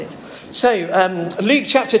Luke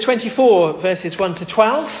chapter 24, verses 1 to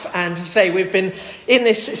 12. And to say, we've been in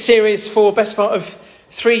this series for the best part of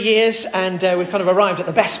 3 years, and we've kind of arrived at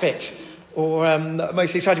the best bit, or the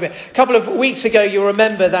most exciting bit. A couple of weeks ago, you'll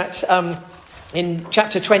remember that in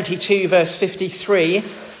chapter 22, verse 53,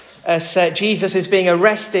 as Jesus is being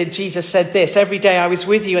arrested, Jesus said this: "Every day I was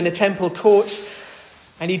with you in the temple courts,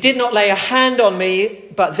 and you did not lay a hand on me,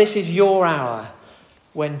 but this is your hour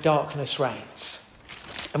when darkness reigns."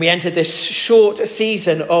 And we entered this short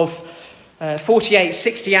season of 48,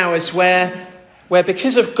 60 hours where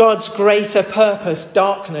because of God's greater purpose,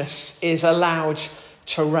 darkness is allowed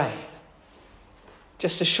to reign.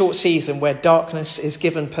 Just a short season where darkness is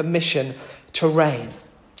given permission to reign.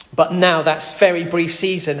 But now that very brief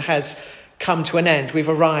season has come to an end. We've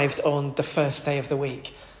arrived on the first day of the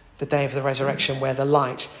week, the day of the resurrection, where the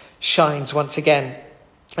light shines once again.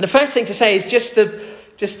 And the first thing to say is just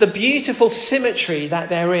the beautiful symmetry that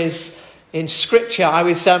there is in Scripture. I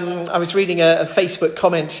was reading a Facebook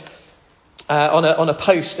comment on a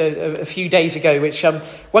post a few days ago, which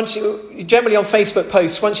generally on Facebook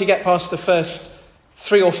posts, once you get past the first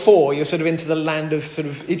 3 or 4, you're sort of into the land of sort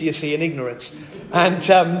of idiocy and ignorance. And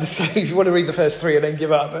so you want to read the first 3 and then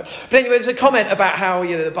give up. But anyway, there's a comment about how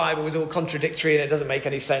the Bible was all contradictory and it doesn't make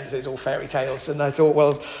any sense. It's all fairy tales. And I thought,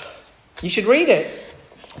 well, you should read it,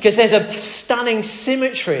 because there's a stunning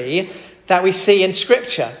symmetry that we see in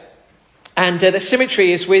Scripture. And the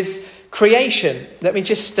symmetry is with creation. Let me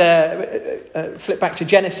just flip back to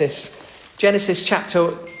Genesis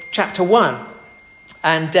chapter 1.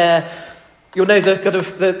 And you'll know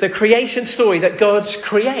the creation story, that God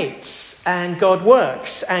creates and God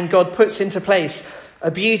works and God puts into place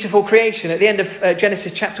a beautiful creation. At the end of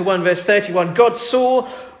Genesis chapter 1, verse 31, God saw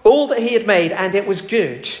all that he had made, and it was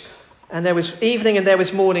good. And there was evening and there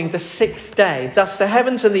was morning, the 6th day. Thus the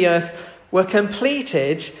heavens and the earth were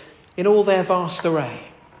completed in all their vast array.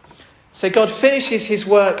 So God finishes his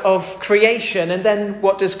work of creation, and then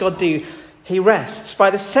what does God do? He rests. By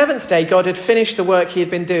the 7th day, God had finished the work he had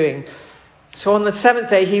been doing. So on the 7th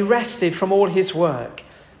day, he rested from all his work.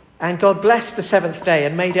 And God blessed the 7th day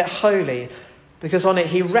and made it holy, because on it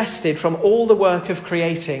he rested from all the work of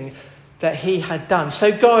creating that he had done.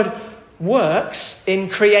 So God works in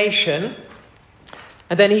creation,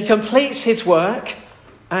 and then he completes his work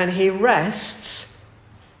and he rests,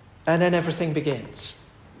 and then everything begins.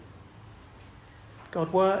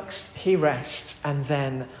 God works, he rests, and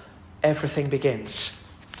then everything begins.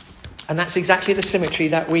 And that's exactly the symmetry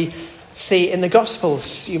that we see in the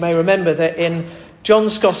Gospels. You may remember that in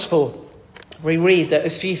John's Gospel, we read that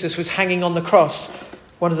as Jesus was hanging on the cross,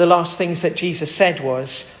 one of the last things that Jesus said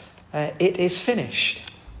was, "It is finished."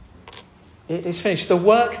 It is finished. The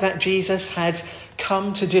work that Jesus had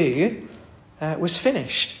come to do was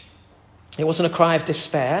finished. It wasn't a cry of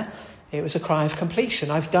despair. It was a cry of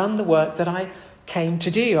completion. I've done the work that I came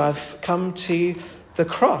to do. I've come to the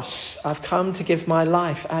cross. I've come to give my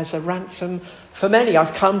life as a ransom for many.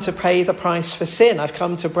 I've come to pay the price for sin. I've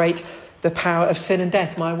come to break the power of sin and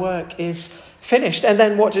death. My work is finished. And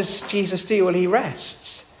then what does Jesus do? Well, he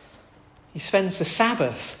rests. He spends the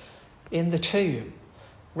Sabbath in the tomb,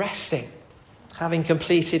 resting, having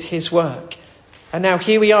completed his work. And now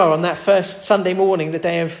here we are on that first Sunday morning, the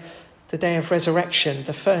day of resurrection,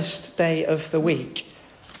 the first day of the week.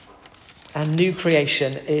 And new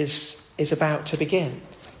creation is about to begin.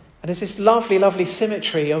 And there's this lovely, lovely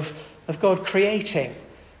symmetry of God creating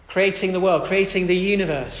the world, creating the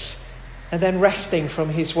universe, and then resting from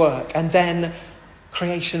his work, and then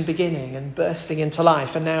creation beginning and bursting into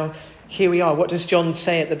life. And now here we are. What does John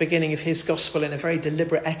say at the beginning of his gospel, in a very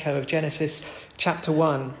deliberate echo of Genesis chapter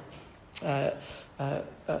 1?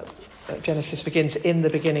 Genesis begins, "In the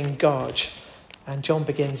beginning God," and John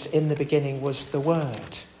begins, "In the beginning was the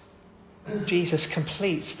Word." Jesus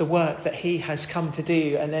completes the work that he has come to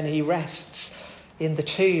do, and then he rests in the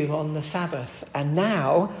tomb on the Sabbath. And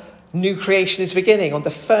now new creation is beginning on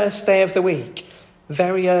the first day of the week,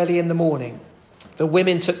 very early in the morning. The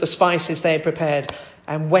women took the spices they had prepared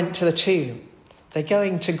and went to the tomb. They're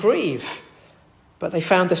going to grieve, but they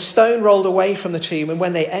found the stone rolled away from the tomb, and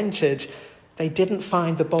when they entered, they didn't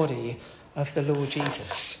find the body of the Lord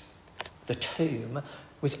Jesus. The tomb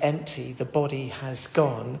was empty, the body has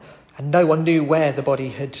gone, and no one knew where the body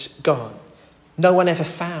had gone. No one ever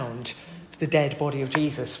found the dead body of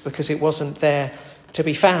Jesus because it wasn't there to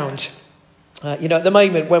be found. At the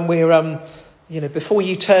moment when we're, before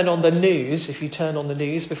you turn on the news, if you turn on the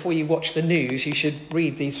news, before you watch the news, you should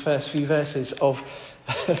read these first few verses of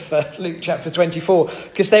Luke chapter 24,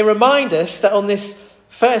 because they remind us that on this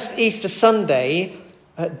first Easter Sunday,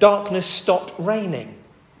 darkness stopped reigning.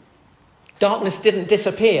 Darkness didn't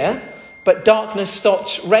disappear, but darkness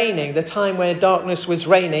stopped reigning. The time where darkness was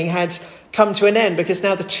reigning had come to an end, because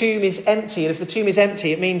now the tomb is empty. And if the tomb is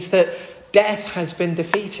empty, it means that death has been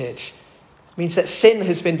defeated. It means that sin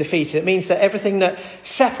has been defeated. It means that everything that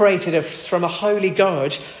separated us from a holy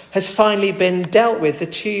God has finally been dealt with. The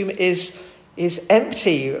tomb is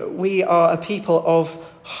empty. We are a people of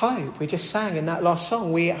hope. We just sang in that last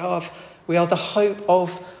song. We are the hope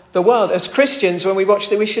of the world. As Christians, when we watch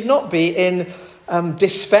that, we should not be in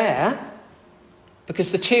despair,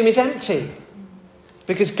 because the tomb is empty.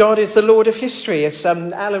 Because God is the Lord of history. As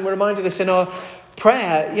Alan reminded us in our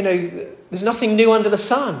prayer, there's nothing new under the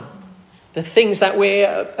sun. The things that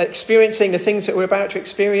we're experiencing, the things that we're about to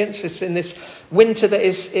experience in this winter that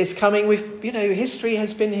is coming, history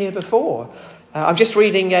has been here before. I'm just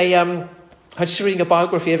reading a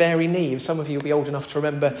biography of Airey Neave. Some of you will be old enough to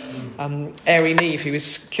remember Airey Neave, who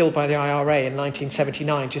was killed by the IRA in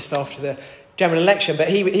 1979, just after the general election. But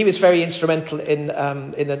he was very instrumental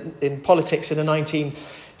in politics in the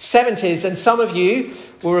 1970s. And some of you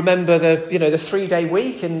will remember the 3-day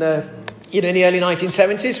week in the early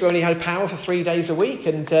 1970s. We only had power for 3 days a week.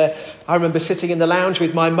 And I remember sitting in the lounge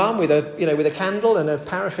with my mum with a candle and a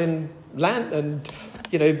paraffin lamp, and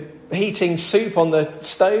heating soup on the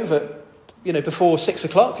stove at before 6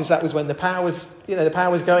 o'clock, because that was when the power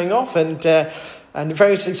was going off. And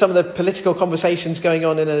very interesting, some of the political conversations going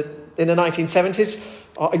on in the 1970s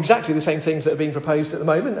are exactly the same things that are being proposed at the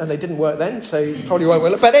moment, and they didn't work then, so you probably won't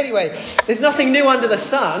work. But anyway, there's nothing new under the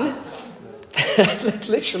sun.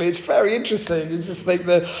 Literally, it's very interesting. You just think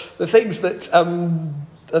the things that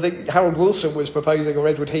I think Harold Wilson was proposing, or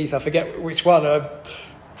Edward Heath, I forget which one, are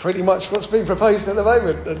pretty much what's being proposed at the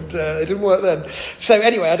moment, and it didn't work then. So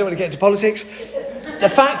anyway, I don't want to get into politics. The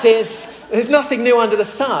fact is, there's nothing new under the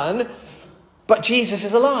sun, but Jesus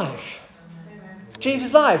is alive. Jesus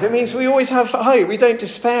is alive. It means we always have hope. We don't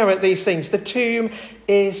despair at these things. The tomb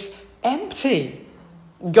is empty.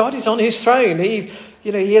 God is on his throne.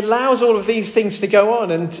 He allows all of these things to go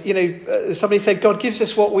on. And, somebody said, God gives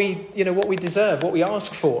us what we deserve, what we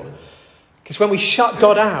ask for. Because when we shut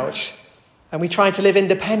God out and we try to live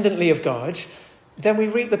independently of God, then we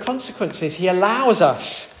reap the consequences. He allows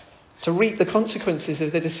us to reap the consequences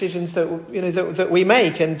of the decisions that we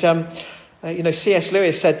make. And, C.S.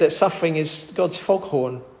 Lewis said that suffering is God's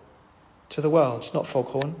foghorn to the world. Not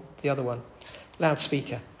foghorn, the other one.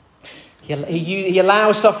 Loudspeaker. He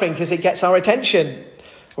allows suffering because it gets our attention,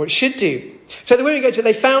 or it should do. So the women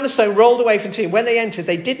they found the stone rolled away from the tomb. When they entered,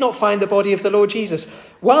 they did not find the body of the Lord Jesus.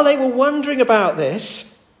 While they were wondering about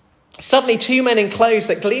this, suddenly 2 men in clothes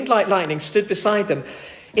that gleamed like lightning stood beside them.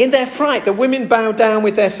 In their fright, the women bowed down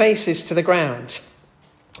with their faces to the ground.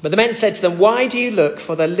 But the men said to them, "Why do you look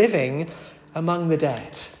for the living among the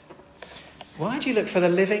dead?" Why do you look for the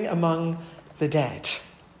living among the dead?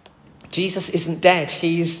 Jesus isn't dead.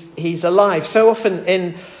 He's alive. So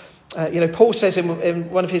often Paul says in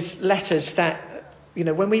one of his letters that,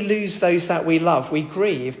 when we lose those that we love, we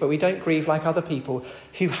grieve, but we don't grieve like other people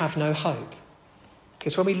who have no hope.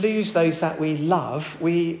 Because when we lose those that we love,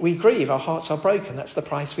 we grieve. Our hearts are broken. That's the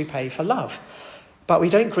price we pay for love. But we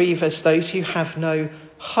don't grieve as those who have no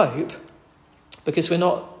hope, because we're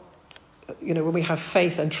not, when we have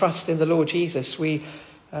faith and trust in the Lord Jesus, we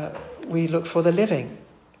look for the living.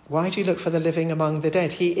 Why do you look for the living among the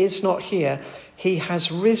dead? He is not here. He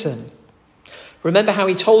has risen. Remember how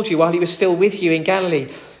he told you while he was still with you in Galilee,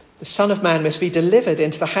 the Son of Man must be delivered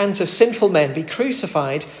into the hands of sinful men, be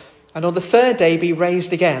crucified, and on the third day be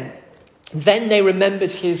raised again. Then they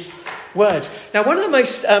remembered his words. Now, one of the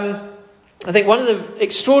most, one of the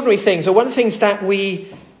extraordinary things, or one of the things that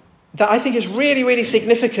I think is really, really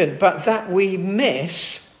significant, but that we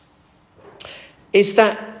miss, is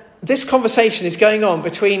that this conversation is going on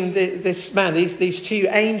between this man, these 2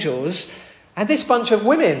 angels, and this bunch of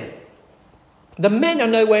women. The men are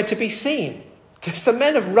nowhere to be seen, because the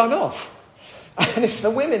men have run off. And it's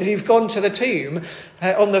the women who've gone to the tomb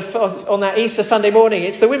on that Easter Sunday morning.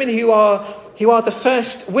 It's the women who are the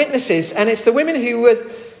first witnesses, and it's the women who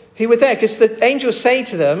were there, because the angels say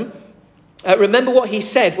to them, remember what he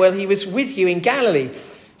said while he was with you in Galilee.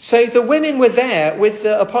 So the women were there with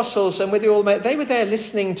the apostles and with they were there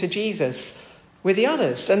listening to Jesus with the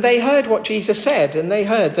others. And they heard what Jesus said. And they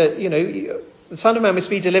heard that, the Son of Man must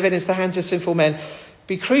be delivered into the hands of sinful men,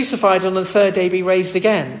 be crucified, and on the third day be raised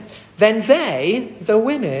again. Then the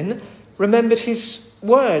women, remembered his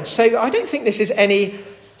words. So I don't think there's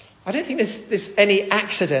any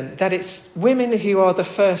accident that it's women who are the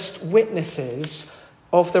first witnesses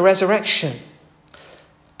of the resurrection.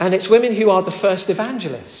 And it's women who are the first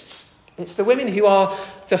evangelists. It's the women who are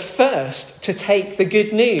the first to take the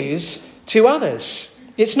good news to others.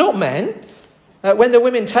 It's not men. When the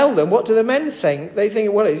women tell them, what do the men think? They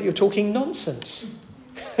think, well, you're talking nonsense,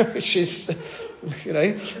 which is,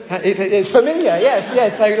 it's familiar.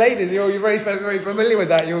 Yes. So, ladies, you're very, very familiar with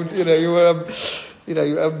that.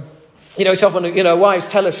 It's often, wives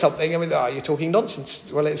tell us something, and you're talking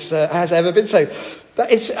nonsense. Well, it has ever been so.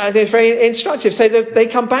 But I think it's very instructive. So they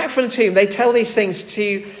come back from the tomb. They tell these things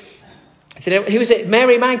to, who was it?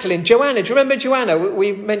 Mary Magdalene, Joanna. Do you remember Joanna?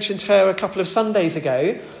 We mentioned her a couple of Sundays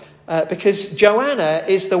ago. Because Joanna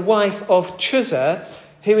is the wife of Chuza,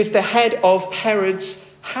 who is the head of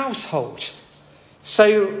Herod's household.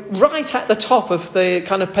 So right at the top of the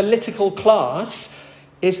kind of political class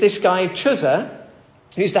is this guy Chuza,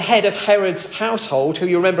 who's the head of Herod's household, who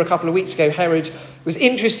you remember a couple of weeks ago, Herod was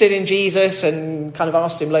interested in Jesus and kind of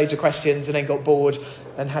asked him loads of questions and then got bored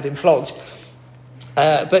and had him flogged.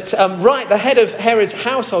 The head of Herod's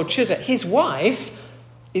household, Chuza, his wife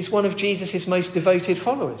is one of Jesus' most devoted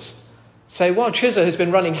followers. So while Chuza has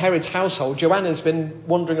been running Herod's household, Joanna's been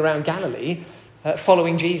wandering around Galilee,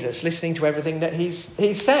 following Jesus, listening to everything that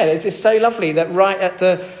he's said. It's just so lovely that right at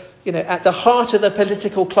the heart of the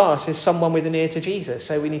political class is someone with an ear to Jesus.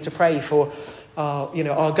 So we need to pray for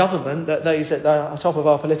our government, that those at the top of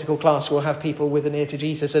our political class will have people with an ear to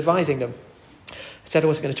Jesus advising them. I said I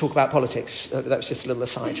wasn't going to talk about politics. That was just a little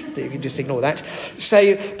aside. You can just ignore that.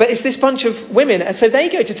 But it's this bunch of women. And so they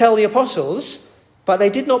go to tell the apostles, but they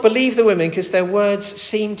did not believe the women because their words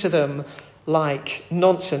seemed to them like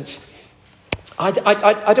nonsense. I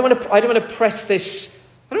don't want to press this.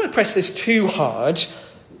 I don't want to press this too hard,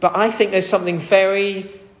 but I think there's something very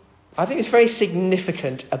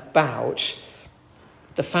significant about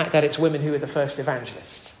the fact that it's women who are the first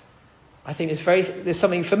evangelists. I think there's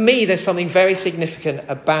something very significant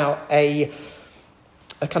about a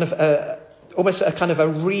kind of almost a kind of a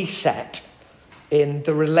reset in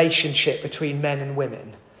the relationship between men and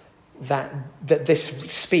women that this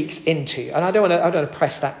speaks into. And I don't want to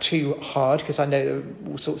press that too hard because I know there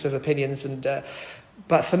are all sorts of opinions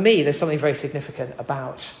but for me there's something very significant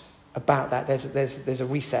about that. There's a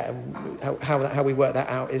reset, and how we work that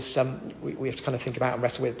out is we have to kind of think about and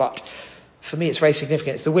wrestle with. But for me, it's very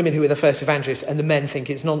significant. It's the women who are the first evangelists, and the men think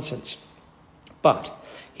it's nonsense. But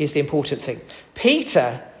here's the important thing.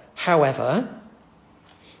 Peter, however,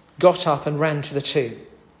 got up and ran to the tomb.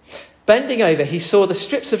 Bending over, he saw the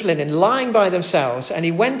strips of linen lying by themselves, and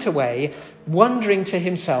he went away, wondering to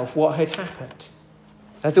himself what had happened.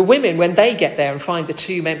 Now, the women, when they get there and find the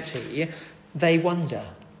tomb empty, they wonder.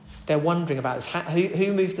 They're wondering about this.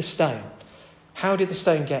 Who moved the stone? How did the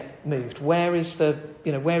stone get moved? Where is the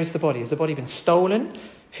body? Has the body been stolen?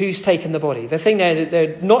 Who's taken the body? The thing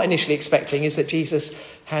they're not initially expecting is that Jesus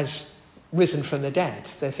has risen from the dead.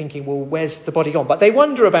 They're thinking, well, where's the body gone? But they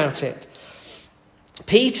wonder about it.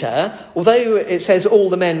 Peter, although it says all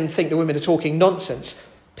the men think the women are talking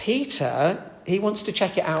nonsense, Peter, he wants to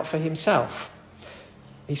check it out for himself.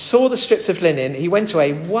 He saw the strips of linen. He went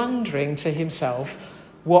away wondering to himself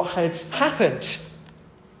what had happened.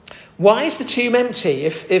 Why is the tomb empty?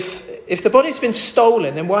 If the body's been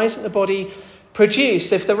stolen, then why isn't the body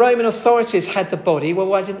produced? If the Roman authorities had the body, well,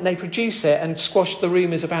 why didn't they produce it and squash the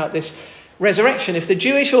rumours about this resurrection? If the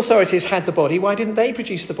Jewish authorities had the body, why didn't they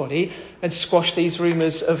produce the body and squash these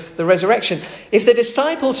rumours of the resurrection? If the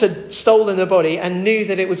disciples had stolen the body and knew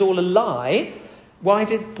that it was all a lie, why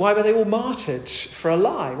were they all martyred for a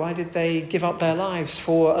lie? Why did they give up their lives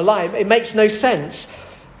for a lie? It makes no sense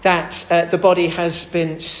that the body has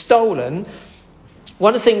been stolen.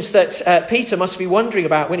 One of the things that Peter must be wondering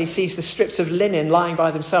about when he sees the strips of linen lying by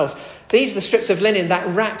themselves, these are the strips of linen that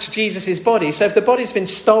wrapped Jesus' body. So if the body's been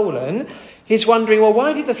stolen, he's wondering, well,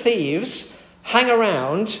 why did the thieves hang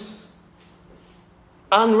around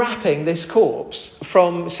unwrapping this corpse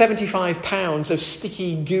from 75 pounds of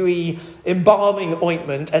sticky, gooey embalming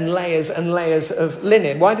ointment and layers of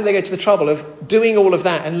linen? Why did they go to the trouble of doing all of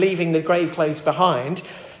that and leaving the grave clothes behind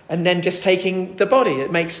and then just taking the body?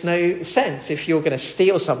 It makes no sense. If you're going to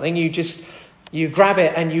steal something, you grab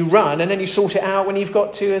it and you run, and then you sort it out when you've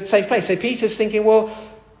got to a safe place. So Peter's thinking, well,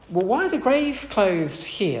 why are the grave clothes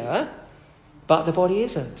here, but the body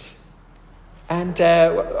isn't? And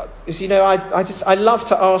as you know, I love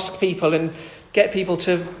to ask people and get people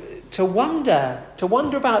to wonder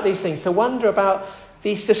about these things, to wonder about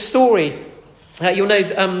the story. You'll know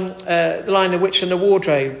The Lion, the Witch and the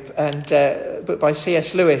Wardrobe, and book by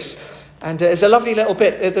C.S. Lewis. And there's a lovely little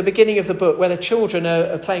bit at the beginning of the book where the children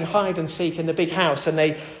are playing hide and seek in the big house, and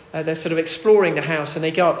they're sort of exploring the house, and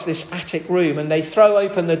they go up to this attic room, and they throw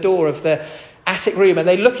open the door of the attic room, and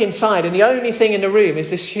they look inside, and the only thing in the room is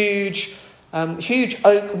this huge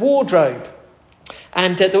oak wardrobe.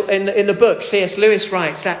 And in the book, C.S. Lewis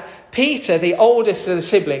writes that Peter, the oldest of the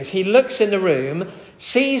siblings, he looks in the room,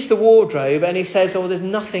 sees the wardrobe, and he says, "Oh, there's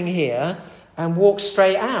nothing here," and walks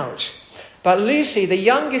straight out. But Lucy, the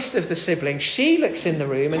youngest of the siblings, she looks in the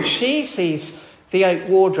room and she sees the oak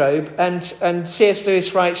wardrobe, and C.S.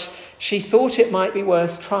 Lewis writes, she thought it might be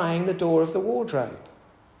worth trying the door of the wardrobe.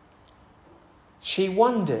 She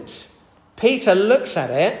wondered. Peter looks at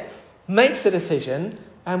it, makes a decision,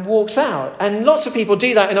 and walks out. And lots of people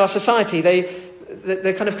do that in our society.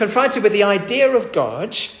 They're kind of confronted with the idea of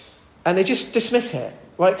God, and they just dismiss it.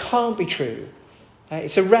 Well, it can't be true.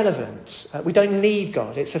 It's irrelevant. We don't need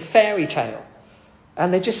God. It's a fairy tale.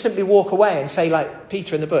 And they just simply walk away and say, like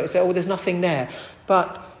Peter in the book, say, "Oh, there's nothing there."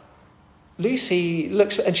 But Lucy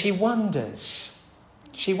looks and she wonders.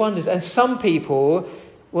 She wonders. And some people,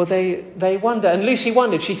 well, they wonder. And Lucy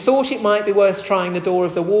wondered. She thought it might be worth trying the door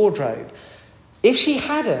of the wardrobe. If she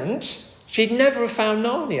hadn't, she'd never have found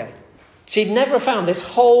Narnia. She'd never have found this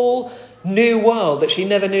whole new world that she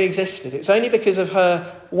never knew existed. It's only because of her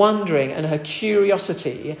wondering and her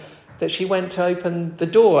curiosity that she went to open the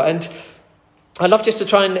door. And I love just to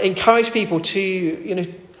try and encourage people to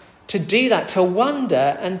do that, to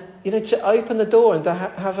wonder and, to open the door and to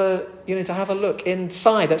have a look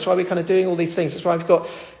inside. That's why we're kind of doing all these things. That's why we've got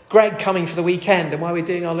Greg coming for the weekend and why we're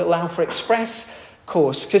doing our little Alpha Express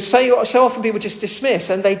course. Because so often people just dismiss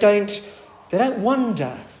and they don't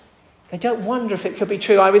wonder. They don't wonder if it could be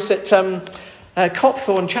true. I was at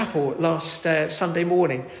Copthorne Chapel last Sunday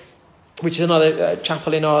morning, which is another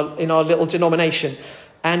chapel in our little denomination.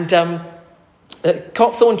 And at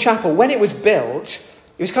Copthorne Chapel, when it was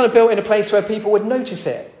kind of built in a place where people would notice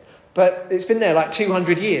it. But it's been there like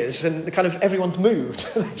 200 years and kind of everyone's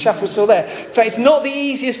moved. The chapel's still there. So it's not the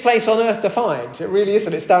easiest place on earth to find. It really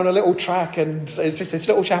isn't. It's down a little track and it's just this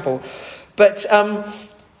little chapel. But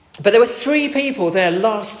there were 3 people there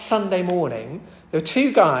last Sunday morning. There were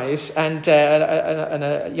 2 guys and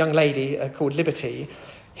a young lady called Liberty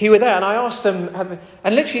who were there. And I asked them,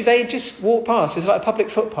 and literally they just walked past. It's like a public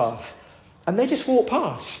footpath. And they just walked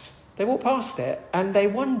past. They walked past it and they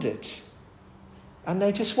wondered. And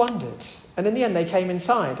they just wondered. And in the end, they came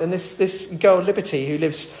inside. And this girl, Liberty, who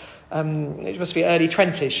lives, it must be early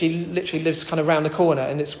 20s, she literally lives kind of around the corner.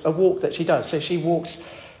 And it's a walk that she does. So she walks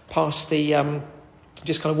past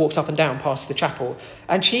just kind of walks up and down past the chapel.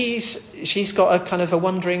 And she's got a kind of a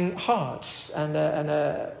wondering heart and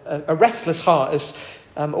a restless heart, as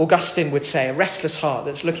Augustine would say, a restless heart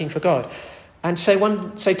that's looking for God. And so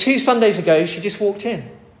 2 Sundays ago, she just walked in,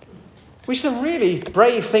 which is a really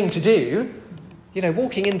brave thing to do.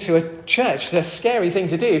 Walking into a church is a scary thing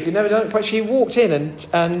to do if you've never done it. But she walked in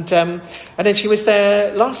and then she was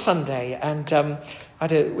there last Sunday, and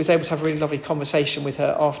I was able to have a really lovely conversation with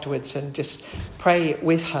her afterwards and just pray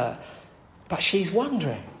with her. But she's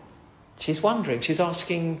wondering. She's wondering. She's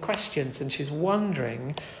asking questions and she's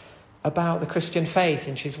wondering about the Christian faith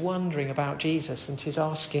and she's wondering about Jesus and she's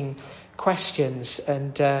asking questions.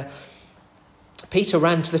 And Peter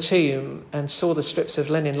ran to the tomb and saw the strips of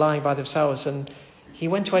linen lying by themselves, and he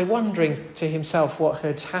went away wondering to himself what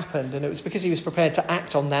had happened. And it was because he was prepared to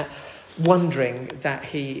act on that wondering that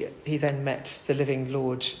he then met the living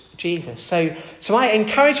Lord Jesus. So my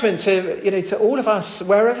encouragement to all of us,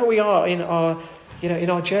 wherever we are in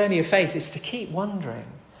our journey of faith, is to keep wondering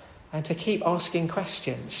and to keep asking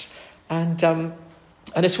questions. And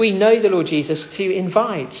as we know the Lord Jesus, to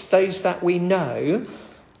invite those that we know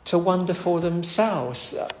to wonder for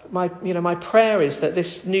themselves. My prayer is that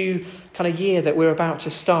this new kind of year that we're about to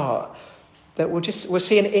start, that we'll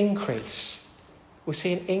see an increase. We'll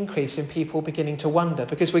see an increase in people beginning to wonder,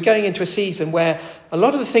 because we're going into a season where a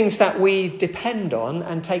lot of the things that we depend on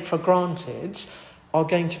and take for granted are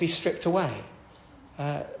going to be stripped away.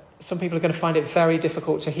 Some people are going to find it very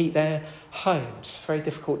difficult to heat their homes, very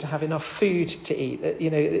difficult to have enough food to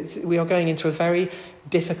eat. We are going into a very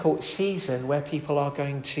difficult season where people are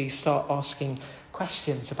going to start asking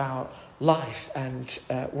questions about life and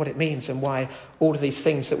what it means and why all of these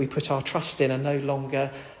things that we put our trust in are no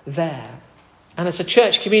longer there. And as a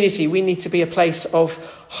church community, we need to be a place of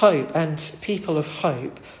hope and people of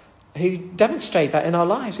hope who demonstrate that in our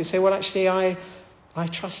lives. They say, well, actually, I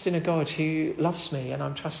trust in a God who loves me, and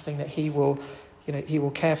I'm trusting that he will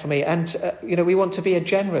care for me. And, we want to be a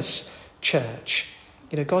generous church.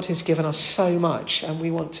 God has given us so much, and we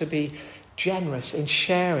want to be generous in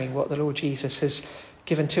sharing what the Lord Jesus has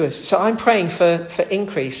given to us. So I'm praying for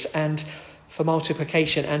increase and for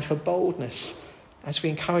multiplication and for boldness as we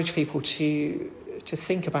encourage people to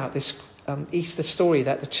think about this Easter story,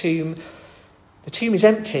 that the tomb is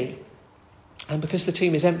empty. And because the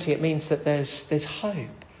tomb is empty, it means that there's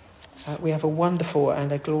hope. we have a wonderful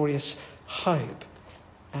and a glorious hope.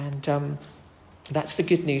 And that's the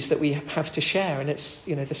good news that we have to share. And it's,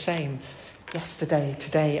 the same yesterday,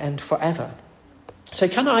 today, and forever. So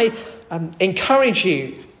can I encourage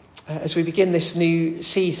you as we begin this new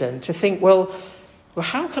season to think, well,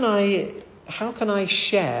 how can I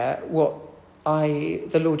share what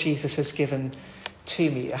the Lord Jesus has given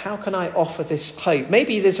to me? How can I offer this hope?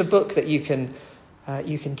 Maybe there's a book that you can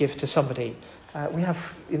give to somebody. We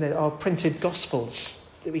have, our printed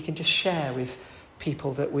Gospels that we can just share with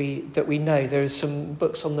people that we know. There are some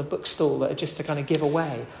books on the bookstall that are just to kind of give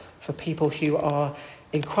away for people who are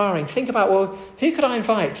inquiring. Think about, well, who could I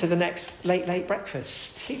invite to the next late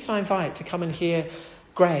breakfast? Who can I invite to come and hear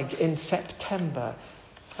Greg in September?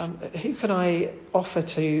 Who can I offer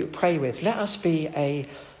to pray with? Let us be a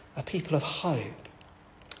people of hope.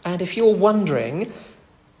 And if you're wondering,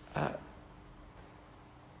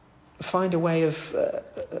 find a way of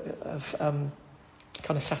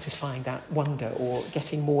kind of satisfying that wonder, or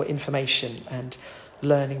getting more information and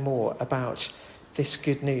learning more about this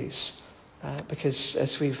good news. Because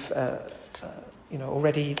as we've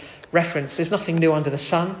already referenced, there's nothing new under the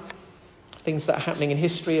sun. Things that are happening in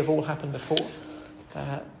history have all happened before.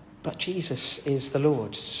 But Jesus is the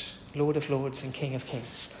Lord of Lords and King of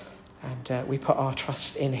Kings. And we put our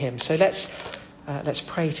trust in him. So let's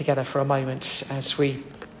pray together for a moment as we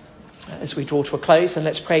draw to a close. And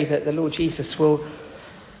let's pray that the Lord Jesus will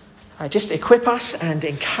just equip us and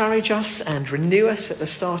encourage us and renew us at the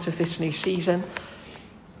start of this new season.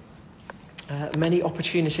 Many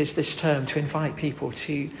opportunities this term to invite people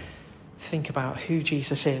to think about who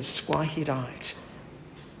Jesus is, why he died,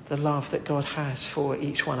 the love that God has for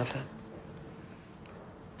each one of them.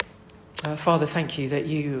 Father, thank you that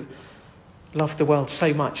you loved the world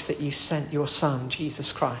so much that you sent your Son,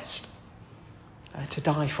 Jesus Christ, to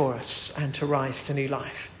die for us and to rise to new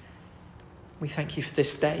life. We thank you for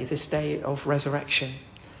this day of resurrection,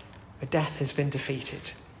 where death has been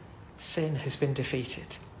defeated, sin has been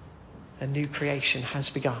defeated, a new creation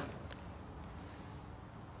has begun.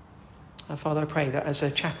 And Father, I pray that as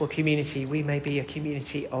a chapel community, we may be a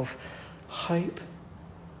community of hope,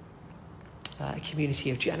 a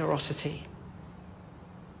community of generosity,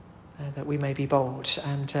 that we may be bold.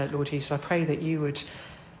 And Lord Jesus, I pray that you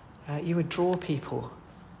would draw people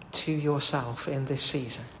to yourself in this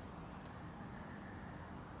season,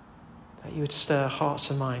 that you would stir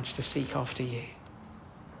hearts and minds to seek after you.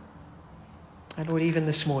 And Lord, even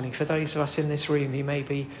this morning, for those of us in this room who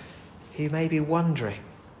may be wondering,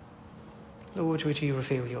 Lord, would you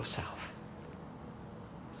reveal yourself?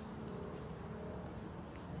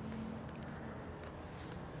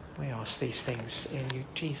 We ask these things in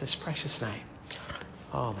Jesus' precious name.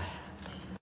 Amen.